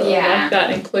whatever like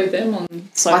that, include them on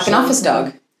social. Like an office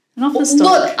dog. An office dog.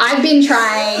 Look, I've been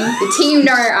trying. The team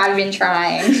know I've been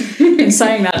trying. In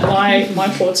saying that, my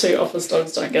poor 2 office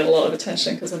dogs don't get a lot of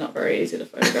attention because they're not very easy to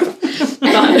photograph.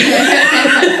 But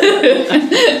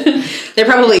They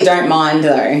probably don't mind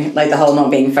though, like the whole not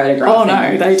being photographed. oh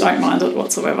no, they don't mind it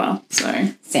whatsoever. So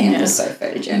Sam was so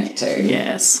photogenic too.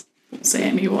 yes,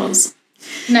 Sam he was.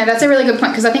 No, that's a really good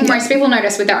point because I think most people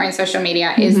notice with their own social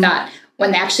media is that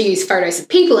when they actually use photos of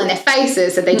people and their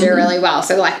faces that they do really well.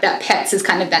 So like that pets is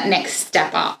kind of that next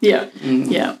step up. Yeah,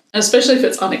 yeah. Especially if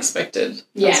it's unexpected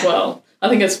as well. I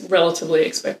think it's relatively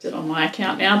expected on my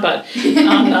account now, but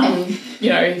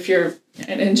if you're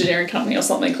an engineering company or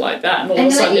something like that, and all of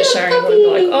a sudden you're sharing it,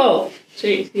 you're like, oh,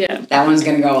 gee, yeah. That one's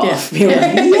going to go off.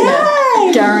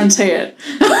 Guarantee it.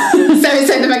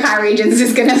 So the Mackay region's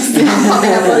just going to start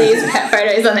popping up all these pet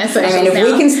photos on their socials. I mean, if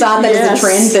we can start that as a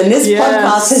trend, then this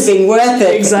podcast has been worth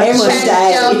it every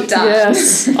day.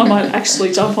 Yes. I might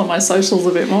actually jump on my socials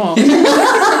a bit more.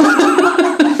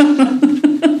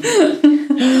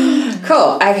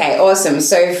 Cool. Okay, awesome.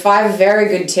 So 5 very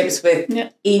good tips with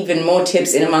even more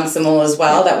tips in amongst them all as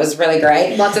well. That was really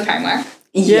great. Lots of homework.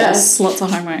 Yes, lots of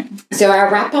homework. So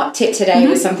our wrap-up tip today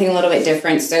was something a little bit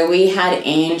different. So we had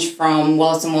Ange from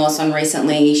Wallace & Wallace on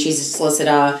recently. She's a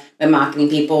solicitor, we're marketing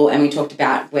people, and we talked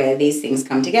about where these things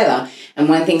come together. And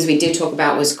one of the things we did talk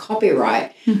about was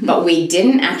copyright, but we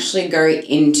didn't actually go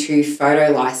into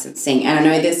photo licensing. And I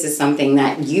know this is something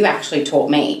that you actually taught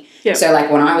me. Yep. So like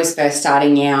when I was first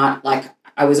starting out, like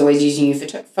I was always using you for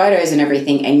photos and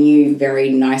everything, and you very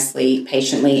nicely,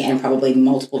 patiently, and probably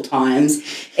multiple times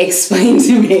explained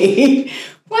to me,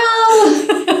 well,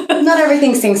 not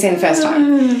everything sinks in first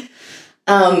time.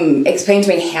 Explained to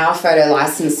me how photo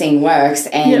licensing works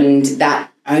and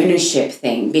that ownership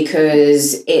thing,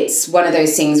 because it's one of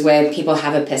those things where people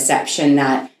have a perception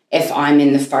that if I'm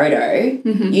in the photo,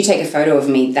 you take a photo of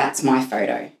me, that's my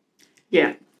photo.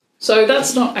 Yeah. So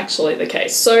that's not actually the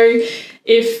case. So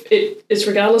if it's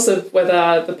regardless of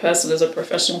whether the person is a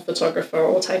professional photographer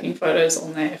or taking photos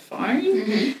on their phone,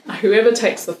 whoever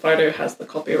takes the photo has the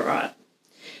copyright.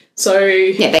 So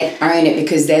yeah, they own it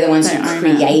because they're the ones who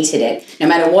created it. No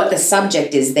matter what the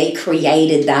subject is, they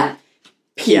created that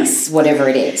piece, whatever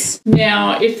it is.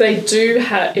 Now, if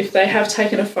they have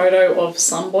taken a photo of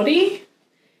somebody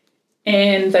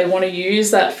and they want to use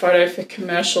that photo for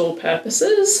commercial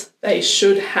purposes, they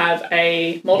should have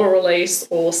a model release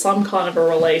or some kind of a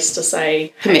release to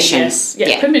say permission.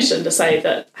 Permission to say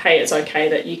that, hey, it's okay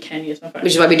that you can use my photo.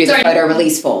 Which is why we do the photo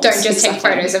release forms. Don't just take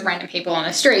photos of random people on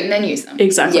the street and then use them.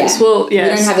 Exactly. Yeah. Well, you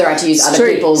don't have the right to use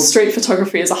other people's. Street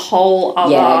photography is a whole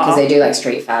other. Yeah, because they do like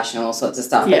street fashion and all sorts of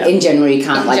stuff. But in general, you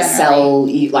can't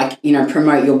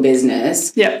promote your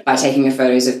business by taking your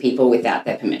photos of people without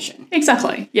their permission.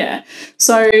 Exactly. Yeah.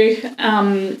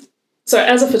 So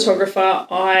as a photographer,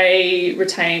 I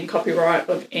retain copyright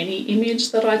of any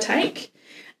image that I take,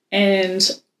 and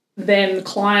then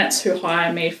clients who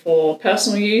hire me for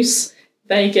personal use,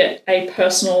 they get a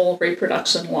personal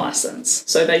reproduction license.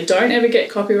 So they don't ever get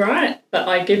copyright, but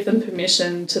I give them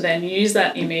permission to then use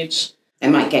that image. They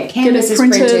might get canvases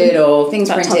printed or things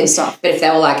printed, but if they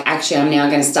were like, actually, I'm now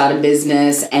going to start a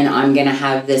business and I'm going to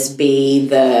have this be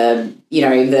the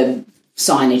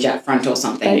signage up front or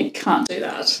something. They can't do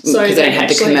that. So they don't have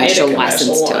the commercial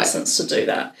license to do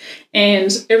that.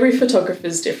 And every photographer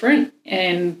is different,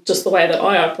 and just the way that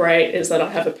I operate is that I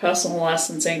have a personal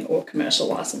licensing or commercial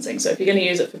licensing. So if you're going to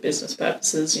use it for business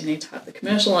purposes, you need to have the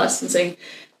commercial licensing,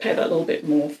 pay that little bit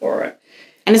more for it.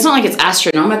 And it's not like it's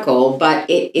astronomical, but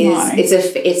it is. No.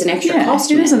 It's an extra cost.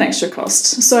 It is an extra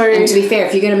cost. So, and to be fair,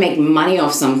 if you're going to make money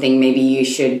off something, maybe you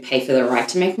should pay for the right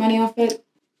to make money off it.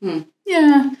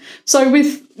 Yeah. So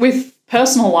with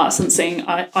personal licensing,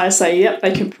 I say,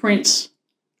 they can print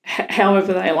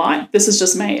however they like. This is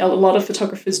just me. A lot of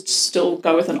photographers still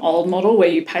go with an old model where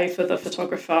you pay for the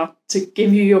photographer to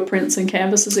give you your prints and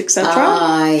canvases, etc.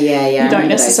 Yeah. You don't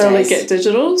necessarily get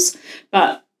digitals,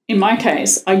 but in my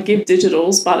case, I give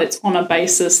digitals, but it's on a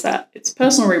basis that it's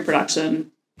personal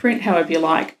reproduction, print however you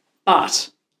like.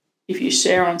 But if you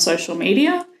share on social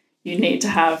media, you need to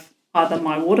have either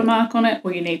my watermark on it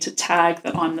or you need to tag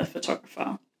that I'm the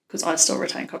photographer because I still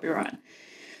retain copyright.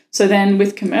 So then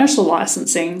with commercial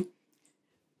licensing,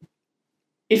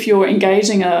 if you're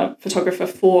engaging a photographer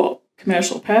for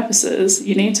commercial purposes,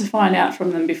 you need to find out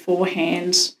from them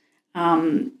beforehand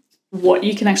what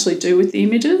you can actually do with the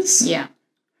images, Yeah.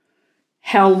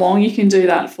 how long you can do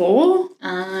that for,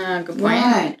 Good point.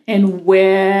 Right. and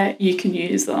where you can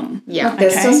use them. Yeah.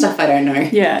 There's still Okay. stuff I don't know.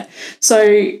 Yeah.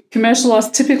 So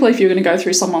commercialized, typically if you're going to go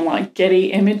through someone like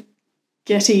Getty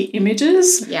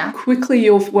Images, Yeah. quickly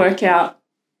you'll work out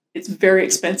it's very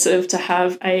expensive to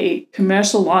have a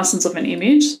commercial license of an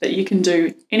image that you can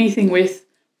do anything with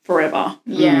forever.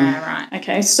 Yeah, right.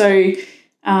 Okay, so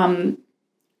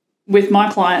with my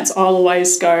clients, I'll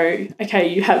always go, okay,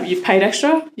 you've paid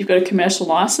extra, you've got a commercial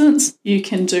license, you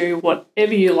can do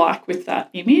whatever you like with that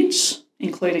image,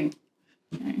 including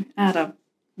add a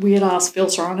weird ass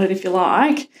filter on it if you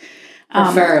like.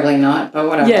 Preferably not, but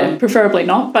whatever. Yeah, preferably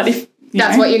not. But if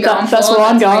That's what you're going that's for,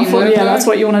 what I'm that's what going you for. wanna Yeah, do. that's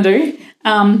what you want to do.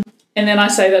 And then I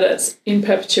say that it's in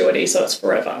perpetuity, so it's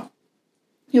forever.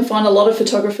 You'll find a lot of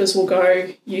photographers will go,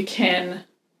 you can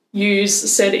use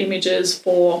said images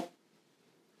for,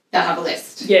 They'll have a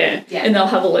list. yeah, Yeah. and they'll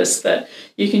have a list that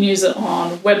you can use it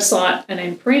on website and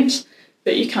in print,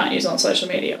 but you can't use on social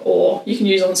media. Or you can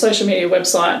use on the social media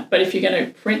website, but if you're going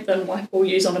to print them or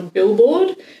use on a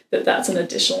billboard, that's an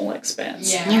additional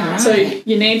expense. Yeah. So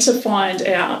you need to find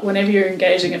out, whenever you're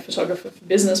engaging a photographer for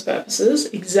business purposes,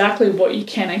 exactly what you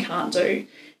can and can't do.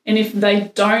 And if they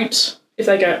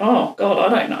go, oh,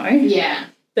 God, I don't know, Yeah.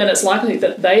 then it's likely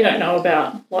that they don't know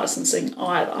about licensing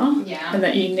either, Yeah. and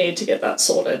that you need to get that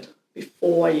sorted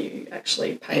before you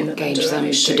actually pay them Engage and do them any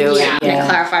to shoots. do it. Yeah, Yeah. and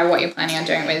clarify what you're planning on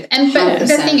doing with. And but the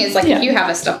 100%. thing is, like, Yeah. if you have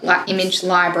a stock image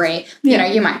library, you Yeah. know,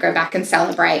 you might go back and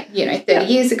celebrate, 30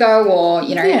 years ago, or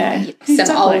Yeah, some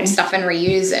exactly. old stuff and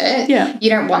reuse it. Yeah. You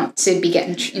don't want to be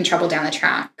getting in trouble down the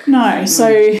track. No, so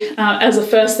As a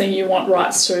first thing, you want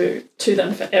rights to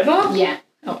them forever. Yeah.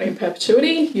 Or in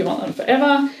perpetuity, you want them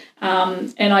forever.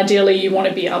 And ideally, you want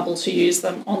to be able to use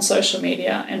them on social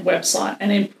media and website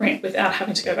and in print without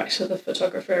having to go back to the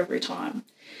photographer every time.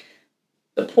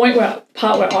 The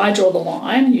part where I draw the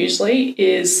line usually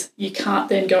is you can't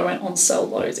then go and on-sell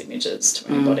those images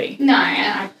to anybody.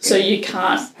 No. So you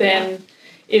can't then,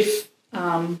 if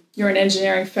you're an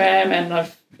engineering firm and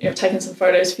I've taken some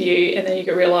photos for you, and then you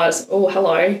could realise, oh,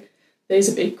 hello, these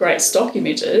are big, great stock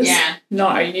images. Yeah.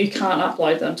 No, you can't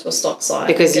upload them to a stock site.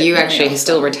 Because and get you money actually off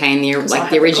still them. retain the I have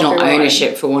the the original copyright.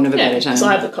 ownership, for want of a better term. because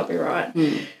I have the copyright.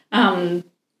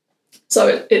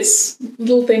 So it's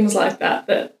little things like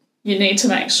that you need to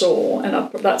make sure,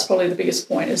 and that's probably the biggest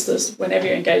point, is this: whenever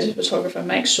you engage a photographer,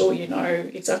 make sure you know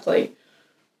exactly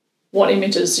what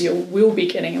images you will be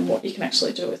getting and what you can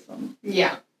actually do with them,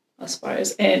 Yeah. I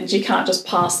suppose. And you can't just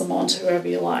pass them on to whoever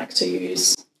you like to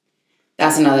use.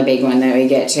 That's another big one that we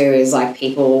get to, is like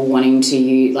people wanting to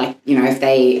use, like, if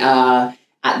they are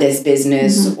at this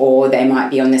business or they might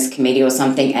be on this committee or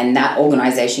something, and that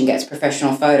organisation gets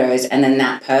professional photos, and then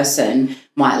that person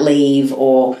might leave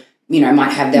or,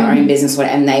 might have their own business,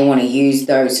 and they want to use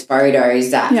those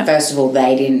photos that, first of all,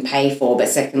 they didn't pay for, but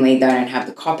secondly, they don't have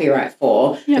the copyright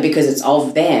for, but because it's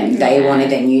of them, they want to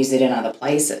then use it in other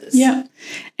places. yeah.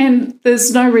 And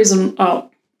there's no reason,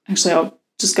 I'll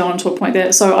just go on to a point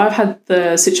there. So I've had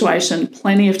the situation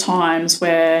plenty of times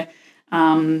where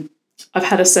I've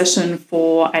had a session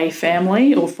for a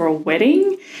family or for a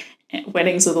wedding.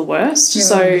 Weddings are the worst.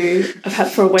 So I've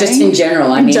had for a wedding. Just in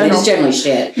general. I mean, it's generally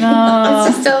shit. It's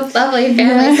just a lovely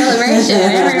family celebration.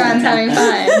 Everyone's having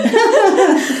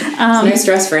fun. No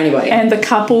stress for anybody. And the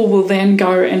couple will then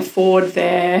go and forward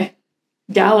their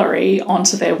gallery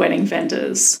onto their wedding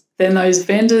vendors. Then those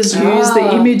vendors use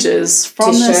the images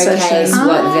from to the showcase session,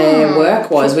 what their work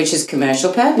was, which is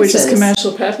commercial purposes. Which is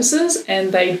commercial purposes,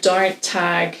 and they don't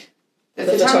tag the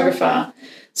photographer.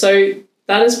 So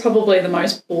that is probably the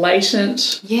most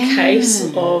blatant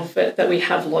case of it that we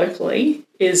have locally,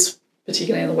 is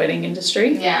particularly in the wedding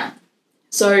industry. Yeah.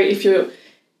 So if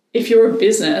you're a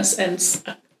business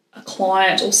and a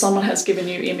client or someone has given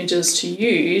you images to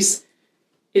use,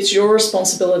 it's your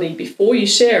responsibility before you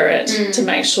share it to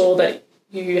make sure that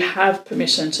you have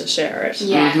permission to share it.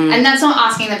 Yeah. And that's not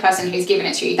asking the person who's given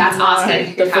it to you. That's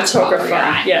asking the who has photographer.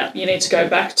 copyright. Yeah, you need to go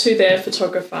back to their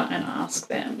photographer and ask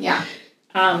them. Yeah.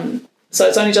 So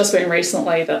it's only just been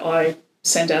recently that I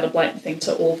send out a blatant thing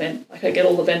to all I get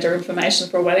all the vendor information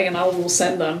for a wedding, and I will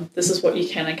send them, this is what you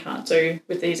can and can't do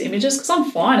with these images, because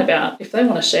I'm fine about if they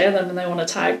want to share them and they want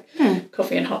to tag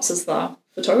Coffee and Hops as the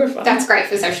photographer. That's great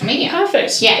for social media.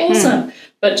 Perfect. Yeah. Awesome.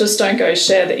 But just don't go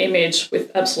share the image with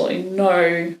absolutely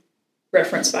no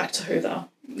reference back to who the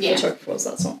photographer was.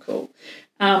 That's not cool.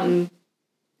 And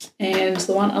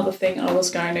the one other thing I was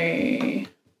going to,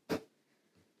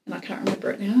 and I can't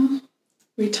remember it now.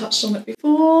 We touched on it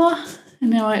before, and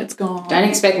now it's gone. Don't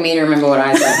expect me to remember what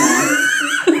I said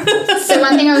now. So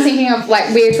one thing I was thinking of,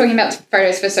 like we were talking about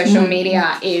photos for social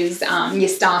media, is your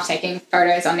staff taking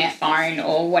photos on their phone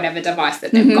or whatever device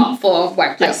that they've got for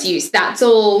workplace use. That's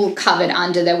all covered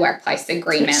under the workplace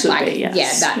agreement. Like, be,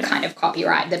 yes. Kind of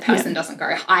copyright. The person doesn't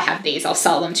go, I have these, I'll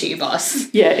sell them to you,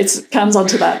 boss. Yeah, it comes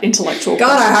onto that intellectual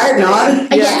God, I hope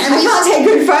not. Yeah, and I can't take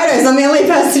good photos. I'm the only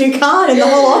person who can't in the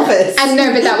whole office. And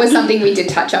no, but that was something we did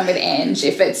touch on with Ange.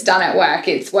 If it's done at work,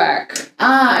 it's work.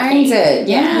 Owns it.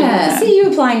 Yeah. See,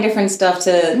 you applying different stuff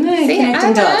to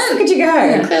connecting dots. Look at you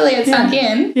go. Clearly it's sunk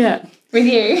in. Yeah. With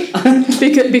you.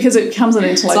 because it becomes an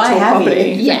intellectual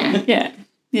property.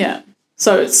 Yeah.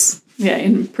 So it's,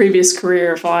 in previous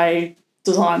career, if I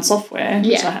design software,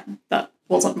 which that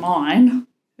wasn't mine,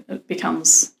 it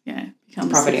becomes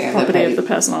property of the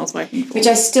person I was working for. Which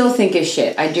I still think is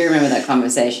shit. I do remember that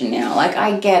conversation now. Like,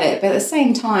 I get it, but at the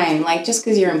same time, like, just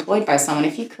because you're employed by someone,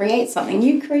 if you create something,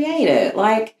 you create it.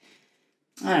 Like,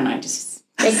 I don't know, just...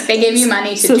 They give you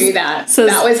money to do that.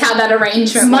 That was how that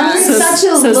arrangement works.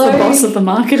 Says the boss of the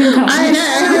marketing company. I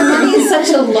know. Money is such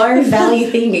a low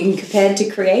value thing compared to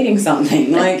creating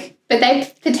something. Like... But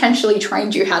they potentially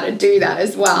trained you how to do that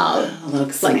as well.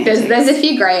 Looks like there's a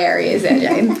few grey areas there,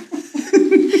 Jane.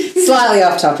 Slightly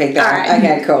off topic though. All right.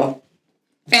 Okay, cool.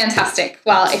 Fantastic.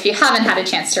 Well, if you haven't had a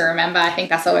chance to remember, I think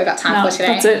that's all we've got time for today.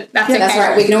 That's it. That's okay. That's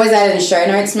right. We can always add it in the show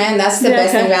notes, man. That's the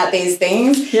best thing about these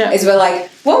things. Yeah. Is we're like,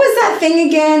 what was that thing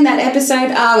again? That episode?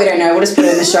 We don't know. We'll just put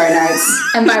it in the show notes.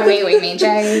 And by we mean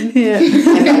Jade. Yeah.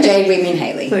 And by Jade, we mean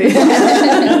Hayley. All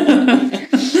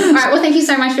right. Well, thank you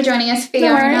so much for joining us,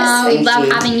 Fiona. We love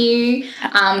having you.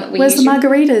 Where's the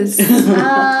margaritas?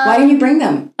 Why didn't you bring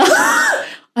them?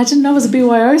 I didn't know it was a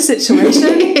BYO situation.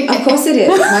 Of course it is.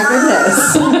 My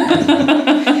goodness.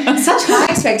 Such high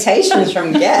expectations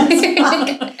from guests.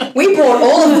 We brought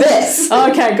all of this.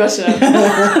 Okay, gotcha.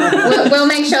 We'll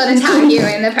make sure to tag you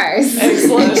in the post.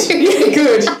 Excellent.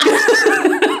 Good. All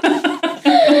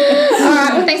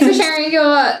right. Well, thanks for sharing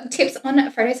your tips on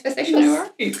photos for socials. No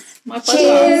worries. My pleasure.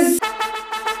 Cheers.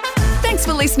 Thanks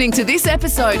for listening to this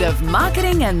episode of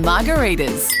Marketing and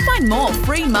Margaritas. Find more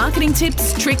free marketing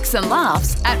tips, tricks and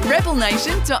laughs at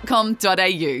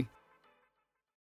rebelnation.com.au.